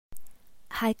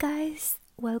Hi guys,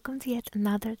 welcome to yet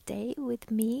another day with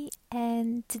me,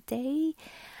 and today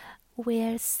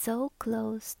we're so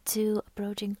close to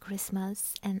approaching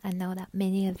Christmas, and I know that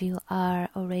many of you are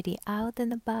already out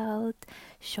and about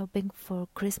shopping for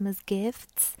Christmas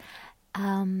gifts.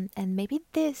 And maybe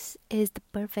this is the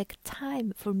perfect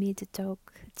time for me to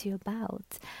talk to you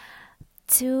about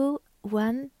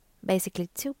basically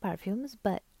two perfumes,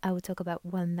 but I will talk about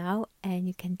one now, and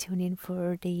you can tune in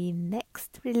for the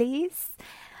next release,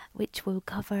 which will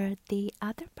cover the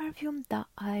other perfume that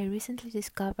I recently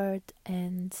discovered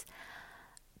and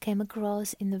came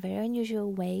across in a very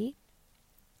unusual way,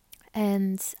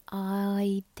 and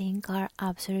I think are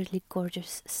absolutely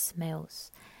gorgeous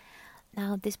smells.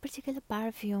 Now, this particular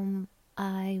perfume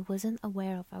I wasn't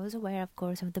aware of. I was aware, of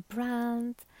course, of the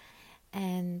brand,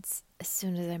 and as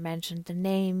soon as I mentioned the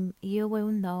name, you will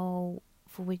know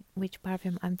for which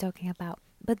perfume I'm talking about.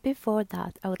 But before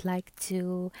that, I would like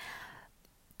to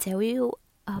tell you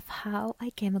of how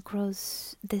I came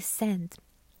across this scent.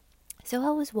 So I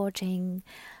was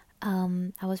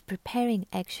preparing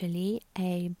actually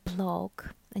a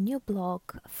new blog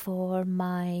for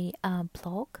my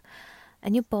blog, a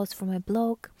new post for my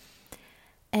blog,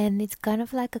 and it's kind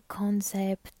of like a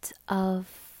concept of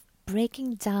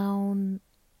breaking down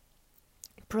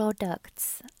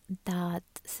products that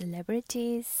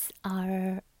celebrities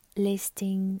are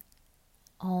listing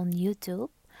on YouTube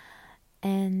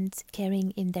and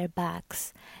carrying in their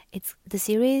bags. It's the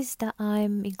series that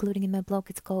I'm including in my blog.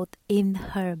 It's called In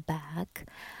Her Bag,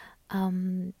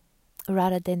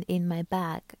 rather than In My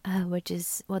Bag, which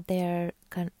is what they're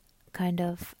kind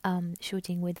of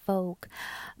shooting with Vogue.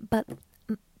 But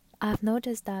I've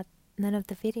noticed that none of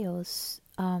the videos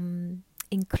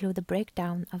include a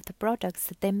breakdown of the products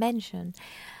that they mention,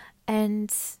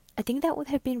 and I think that would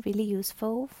have been really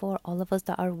useful for all of us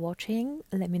that are watching.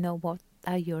 Let me know what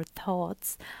are your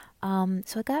thoughts.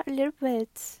 So I got a little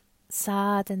bit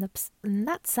sad and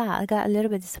not sad. I got a little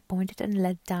bit disappointed and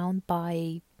let down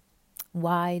by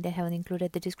why they haven't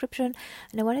included the description,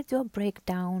 and I wanted to do a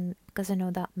breakdown because I know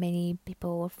that many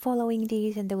people are following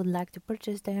these and they would like to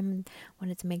purchase them,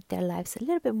 wanted to make their lives a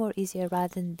little bit more easier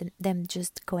rather than them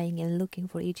just going and looking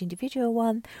for each individual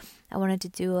one. I wanted to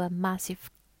do a massive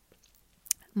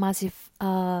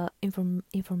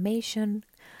information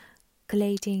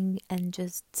collating and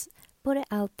just put it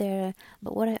out there.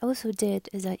 But what I also did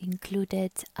is I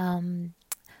included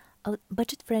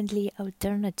budget-friendly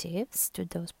alternatives to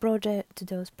those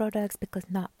products, because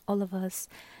not all of us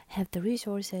have the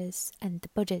resources and the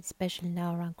budget, especially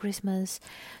now around Christmas,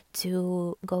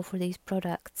 to go for these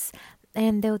products.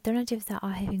 And the alternatives that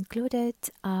I have included,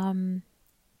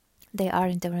 they are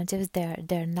alternatives.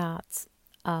 They're not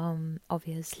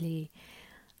obviously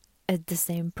the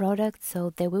same product,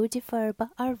 so they will differ but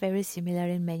are very similar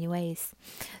in many ways.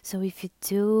 So if you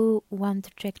do want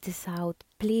to check this out,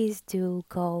 please do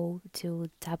go to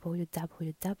www.dea.com.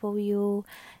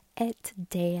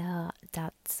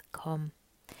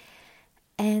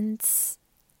 And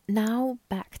now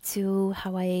back to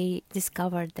how I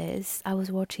discovered this. I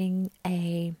was watching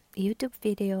a YouTube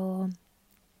video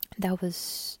that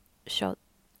was shot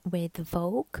with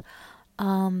Vogue.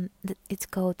 It's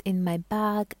called In My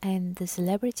Bag, and the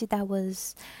celebrity that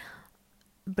was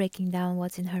breaking down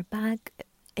what's in her bag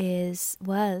was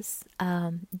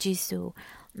Jisoo.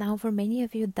 Now, for many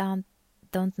of you that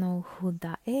don't know who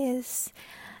that is,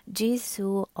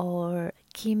 Jisoo, or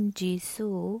Kim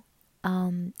Jisoo,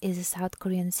 is a South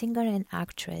Korean singer and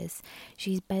actress.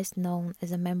 She's best known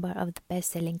as a member of the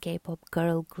best-selling K-pop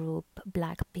girl group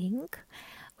Blackpink,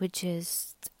 which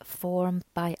is formed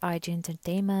by IG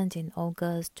Entertainment in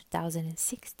August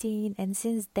 2016, and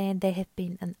since then they have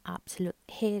been an absolute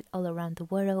hit all around the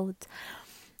world.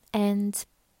 And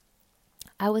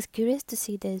I was curious to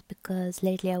see this because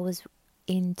lately I was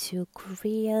into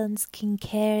Korean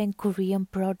skincare and Korean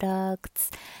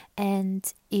products,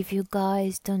 and if you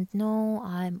guys don't know,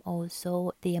 I'm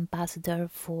also the ambassador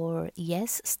for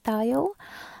Yes Style.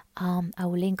 I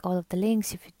will link all of the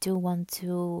links. If you do want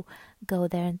to go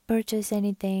there and purchase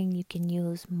anything, you can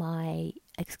use my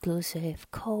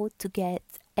exclusive code to get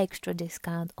extra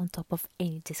discount on top of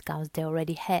any discounts they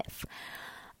already have.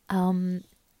 I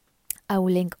will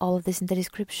link all of this in the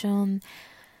description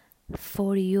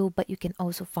for you, but you can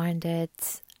also find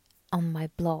it on my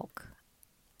blog.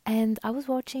 And I was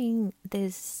watching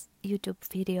this YouTube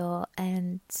video,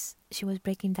 and she was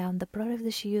breaking down the products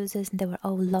that she uses, and they were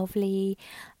all lovely,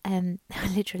 and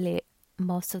literally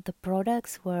most of the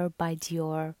products were by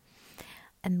Dior.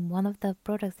 And one of the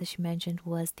products that she mentioned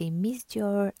was the Miss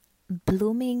Dior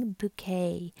Blooming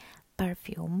Bouquet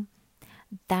perfume.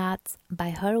 that,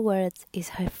 by her words, is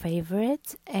her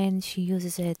favorite and she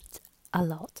uses it a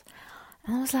lot.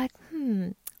 And I was like,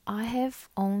 I have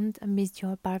owned a Miss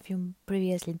Dior perfume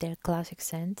previously, their classic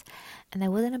scent, and I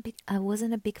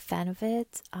wasn't a big fan of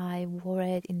it. I wore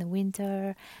it in the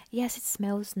winter. Yes, it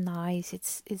smells nice.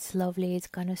 It's lovely. It's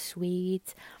kind of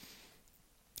sweet.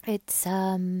 It's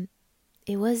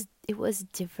it was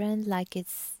different. Like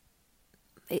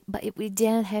we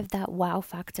didn't have that wow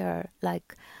factor.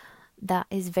 Like that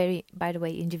is very, by the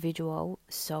way, individual.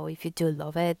 So if you do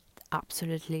love it,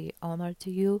 absolutely honor to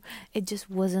you. It just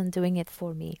wasn't doing it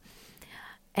for me.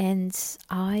 And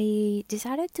I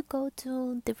decided to go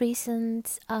to the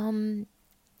recent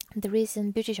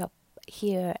beauty shop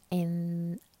here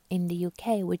in the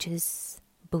UK, which is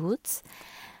Boots,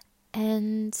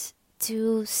 and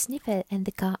to sniff it in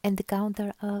the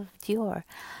counter of Dior.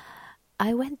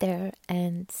 I went there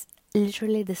and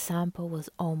literally the sample was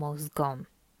almost gone,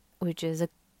 which is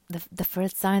the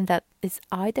first sign that it's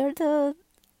either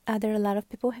a lot of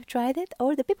people have tried it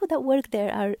or the people that work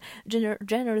there are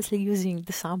generously using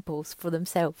the samples for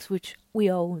themselves, which we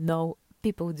all know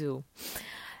people do.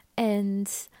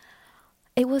 And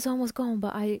it was almost gone,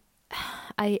 but I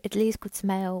at least could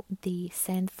smell the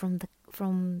scent from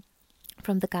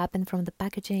the cap and from the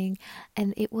packaging,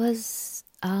 and it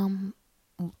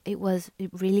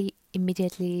really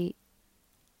immediately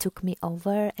took me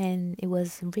over, and it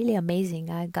was really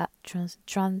amazing. I got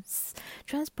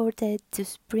transported to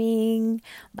spring,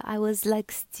 but I was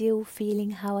like still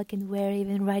feeling how I can wear it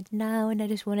even right now, and I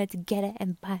just wanted to get it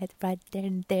and buy it right there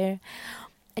and there.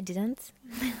 I didn't.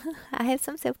 I have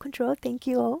some self-control, thank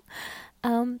you all.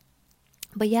 um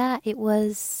but yeah,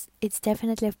 it's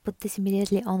definitely, I've put this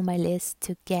immediately on my list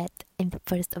to get in the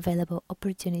first available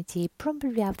opportunity,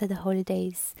 probably after the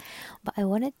holidays. But I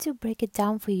wanted to break it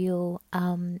down for you,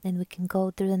 and we can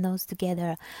go through the notes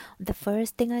together. The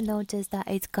first thing I noticed that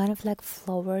it's kind of like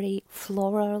florally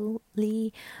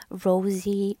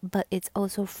rosy, but it's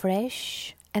also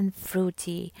fresh and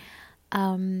fruity.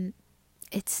 Um,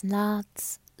 it's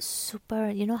not super,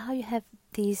 you know how you have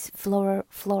these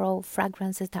floral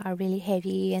fragrances that are really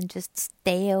heavy and just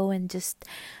stale and just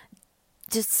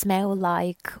smell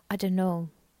like, I don't know,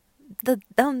 that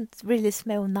don't really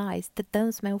smell nice, that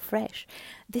don't smell fresh.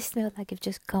 This smells like you've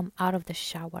just come out of the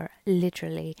shower,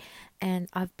 literally. And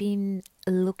I've been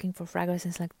looking for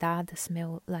fragrances like that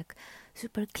smell like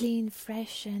super clean,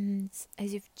 fresh, and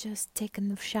as you've just taken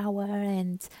a shower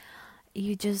and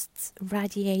you just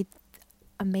radiate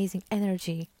amazing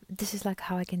energy. This is like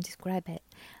how I can describe it.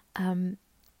 Um,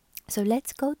 so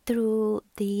let's go through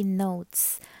the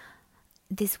notes.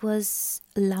 This was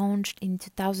launched in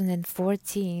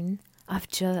 2014.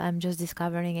 I'm just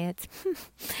discovering it.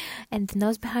 And the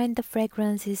notes behind the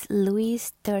fragrance is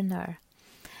Louise Turner.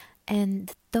 And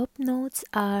the top notes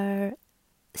are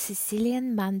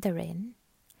Sicilian mandarin,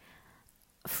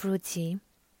 fruity.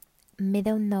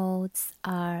 Middle notes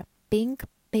are pink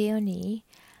peony,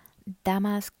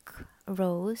 damask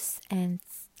rose, and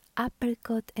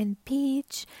apricot and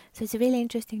peach. So it's really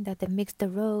interesting that they mix the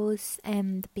rose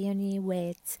and the peony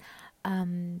with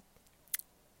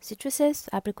citruses,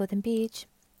 apricot and peach.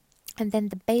 And then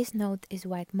the base note is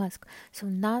white musk. So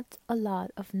not a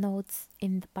lot of notes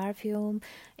in the perfume.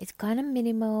 It's kind of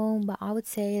minimal, but I would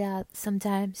say that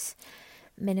sometimes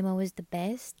minimal is the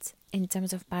best in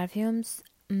terms of perfumes.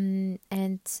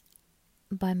 And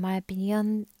by my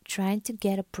opinion, trying to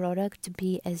get a product to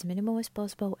be as minimal as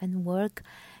possible and work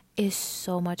is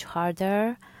so much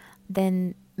harder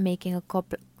than making a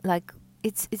copy. Like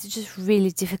it's just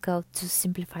really difficult to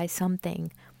simplify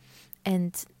something.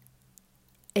 And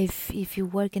if you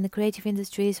work in the creative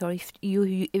industries, or if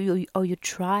you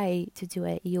try to do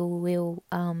it, you will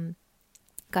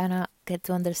kind of get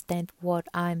to understand what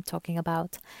I'm talking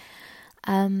about.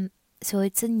 So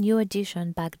it's a new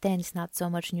edition. Back then, it's not so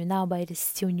much new now, but it is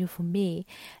still new for me.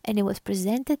 And it was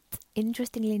presented,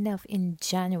 interestingly enough, in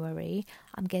January.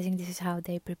 I'm guessing this is how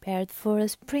they prepared for a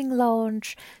spring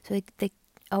launch. So they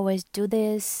always do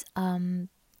this.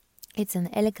 It's an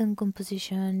elegant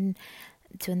composition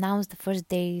to announce the first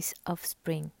days of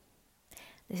spring.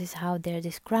 This is how they're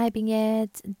describing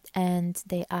it, and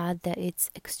they add that it's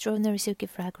extraordinary silky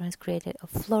fragrance created of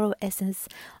floral essence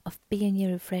of peony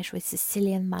refreshed with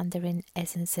Sicilian mandarin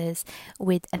essences,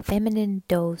 with a feminine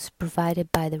dose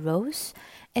provided by the rose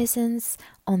essence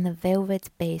on a velvet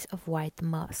base of white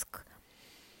musk.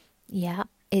 Yeah,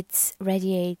 it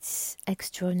radiates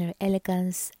extraordinary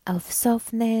elegance of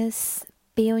softness.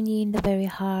 Peony in the very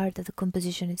heart of the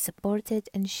composition is supported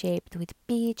and shaped with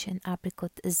peach and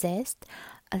apricot zest,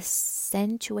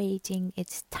 accentuating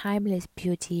its timeless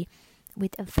beauty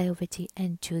with a velvety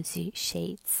and juicy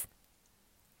shades.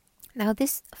 Now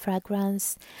this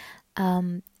fragrance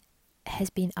has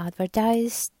been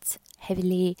advertised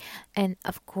heavily, and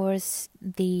of course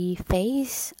the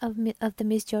face of the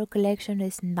Miss Dior collection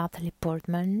is Natalie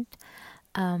Portman,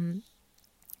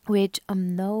 which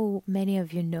know many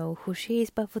of you know who she is,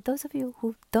 but for those of you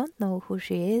who don't know who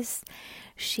she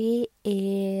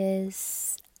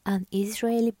is an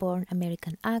Israeli born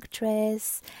American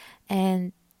actress,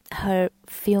 and her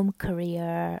film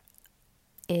career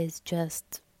is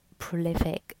just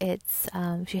prolific. It's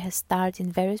she has starred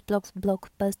in various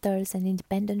blockbusters and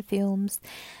independent films,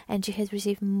 and she has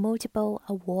received multiple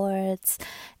awards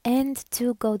and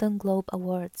 2 Golden Globe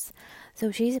awards.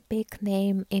 So she's a big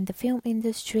name in the film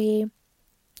industry.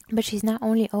 But she's not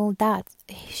only all that.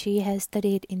 She has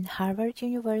studied in Harvard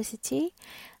University,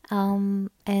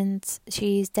 and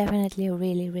she's definitely a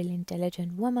really, really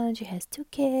intelligent woman. She has 2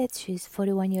 kids. She's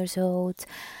 41 years old,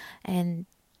 and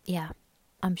yeah,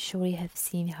 I'm sure you have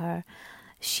seen her.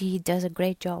 She does a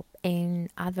great job in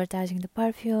advertising the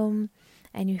perfume,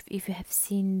 and if you have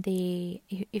seen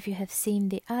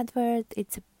the advert,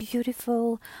 it's a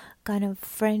beautiful kind of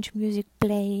French music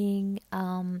playing,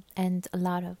 and a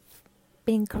lot of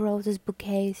pink roses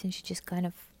bouquets, and she just kind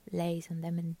of lays on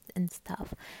them and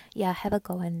stuff. Yeah, have a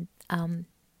go and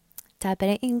type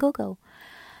it in Google.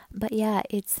 But yeah,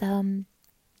 it's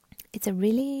a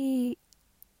really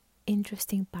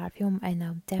interesting perfume, and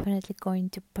I'm definitely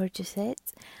going to purchase it.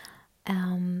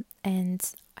 And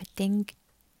I think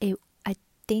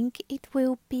it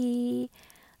will be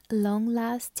long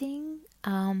lasting.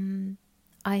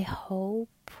 I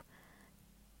hope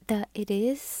that it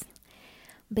is,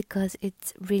 because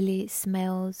it really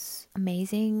smells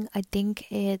amazing. I think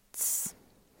it's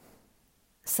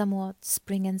somewhat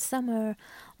spring and summer,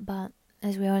 but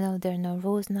as we all know, there are no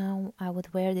rules now. I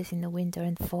would wear this in the winter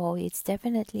and fall. It's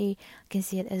definitely, I can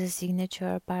see it as a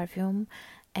signature perfume,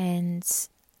 and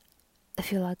I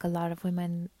feel like a lot of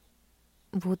women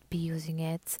would be using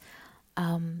it.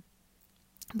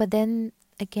 But then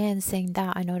again, saying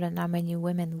that, I know that not many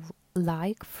women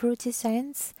like fruity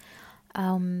scents.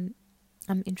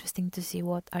 I'm interested to see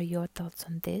what are your thoughts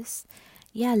on this.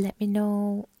 Yeah, let me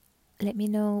know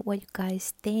what you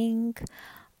guys think.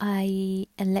 And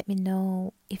let me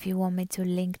know if you want me to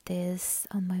link this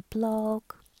on my blog.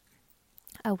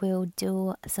 I will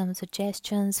do some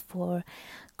suggestions for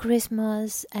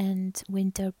Christmas and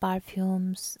winter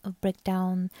perfumes of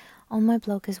breakdown on my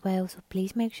blog as well, so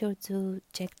please make sure to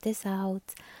check this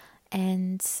out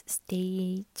and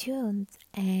stay tuned,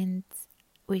 and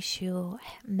wish you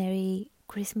Merry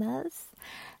Christmas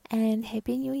and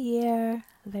Happy New Year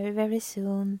very, very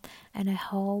soon. And I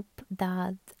hope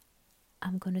that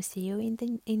I'm gonna see you in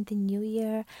the new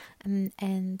year,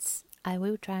 and I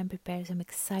will try and prepare some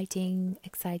exciting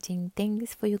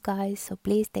things for you guys. So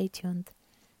please stay tuned.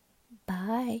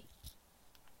 Bye.